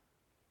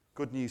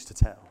 Good news to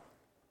tell.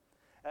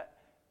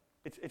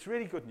 It's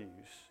really good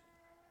news.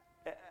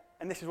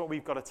 And this is what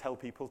we've got to tell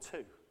people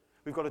too.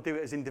 We've got to do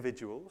it as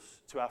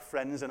individuals, to our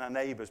friends and our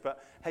neighbours,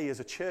 but hey,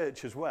 as a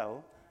church as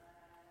well,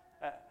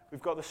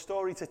 We've got the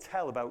story to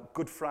tell about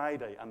Good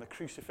Friday and the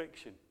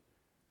crucifixion.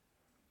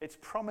 It's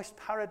promised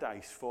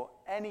paradise for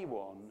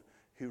anyone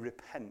who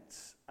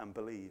repents and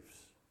believes.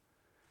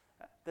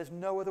 There's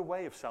no other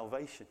way of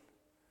salvation.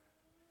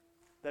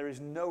 There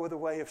is no other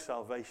way of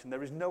salvation.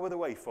 There is no other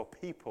way for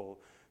people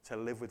to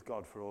live with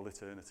God for all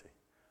eternity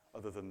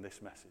other than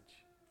this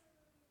message.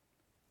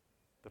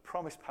 The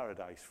promised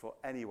paradise for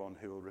anyone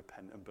who will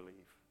repent and believe.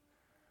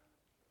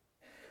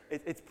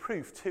 It's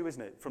proof too,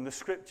 isn't it, from the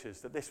scriptures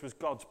that this was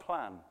God's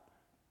plan.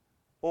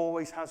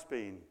 Always has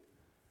been.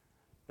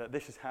 That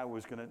this is how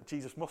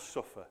Jesus must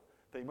suffer,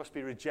 that he must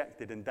be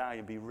rejected and die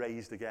and be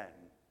raised again.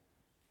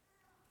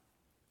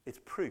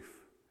 It's proof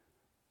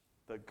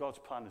that God's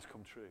plan has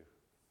come true.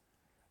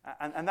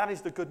 And that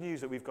is the good news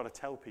that we've got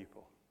to tell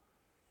people.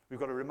 We've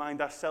got to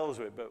remind ourselves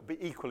of it, but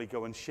equally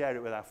go and share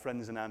it with our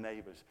friends and our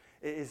neighbours.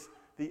 It is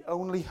the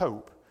only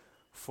hope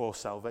for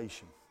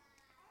salvation.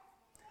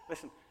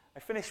 Listen,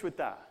 I finish with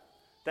that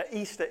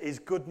Easter is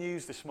good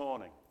news this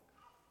morning.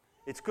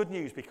 It's good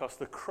news because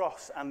the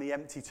cross and the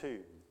empty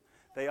tomb,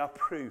 they are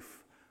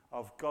proof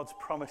of God's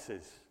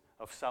promises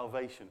of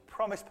salvation.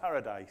 Promised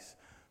paradise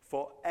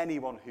for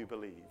anyone who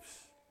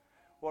believes.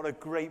 What a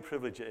great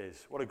privilege it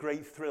is. What a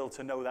great thrill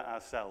to know that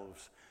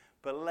ourselves.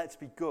 But let's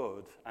be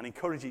good and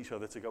encourage each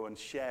other to go and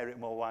share it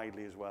more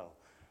widely as well.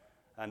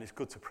 And it's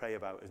good to pray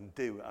about and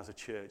do as a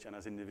church and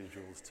as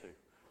individuals too.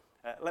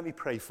 Let me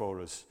pray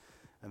for us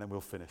and then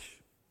we'll finish.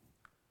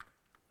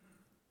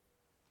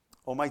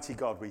 Almighty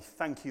God, we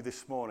thank you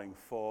this morning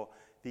for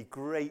the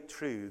great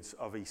truths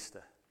of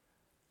Easter.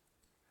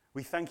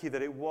 We thank you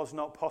that it was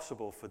not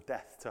possible for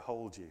death to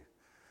hold you,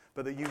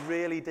 but that you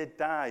really did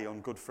die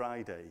on Good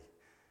Friday.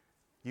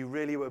 You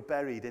really were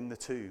buried in the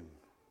tomb,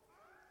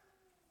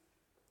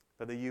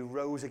 but that you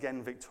rose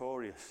again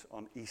victorious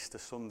on Easter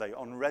Sunday,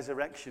 on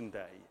Resurrection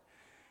Day,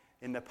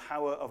 in the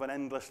power of an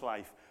endless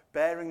life,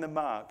 bearing the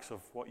marks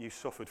of what you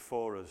suffered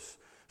for us,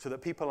 so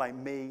that people like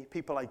me,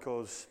 people like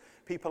us,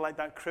 people like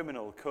that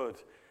criminal could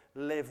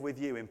live with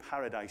you in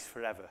paradise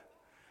forever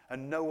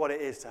and know what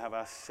it is to have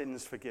our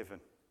sins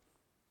forgiven.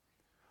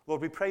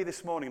 Lord, we pray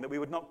this morning that we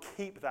would not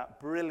keep that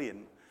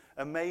brilliant,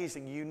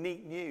 amazing,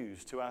 unique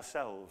news to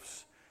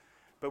ourselves,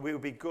 but we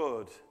would be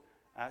good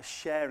at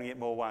sharing it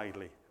more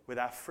widely with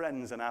our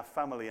friends and our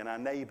family and our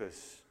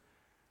neighbours,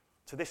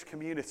 to this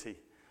community.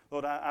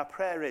 Lord, our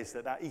prayer is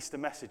that that Easter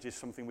message is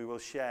something we will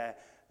share,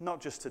 not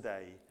just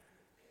today,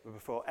 but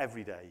before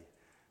every day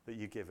that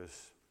you give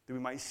us. That we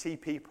might see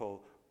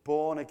people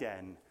born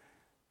again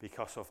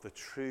because of the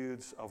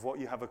truths of what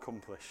you have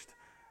accomplished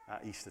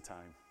at Easter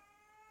time.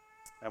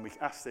 And we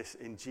ask this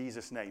in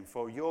Jesus' name,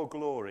 for your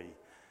glory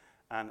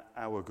and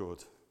our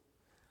good.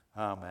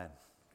 Amen.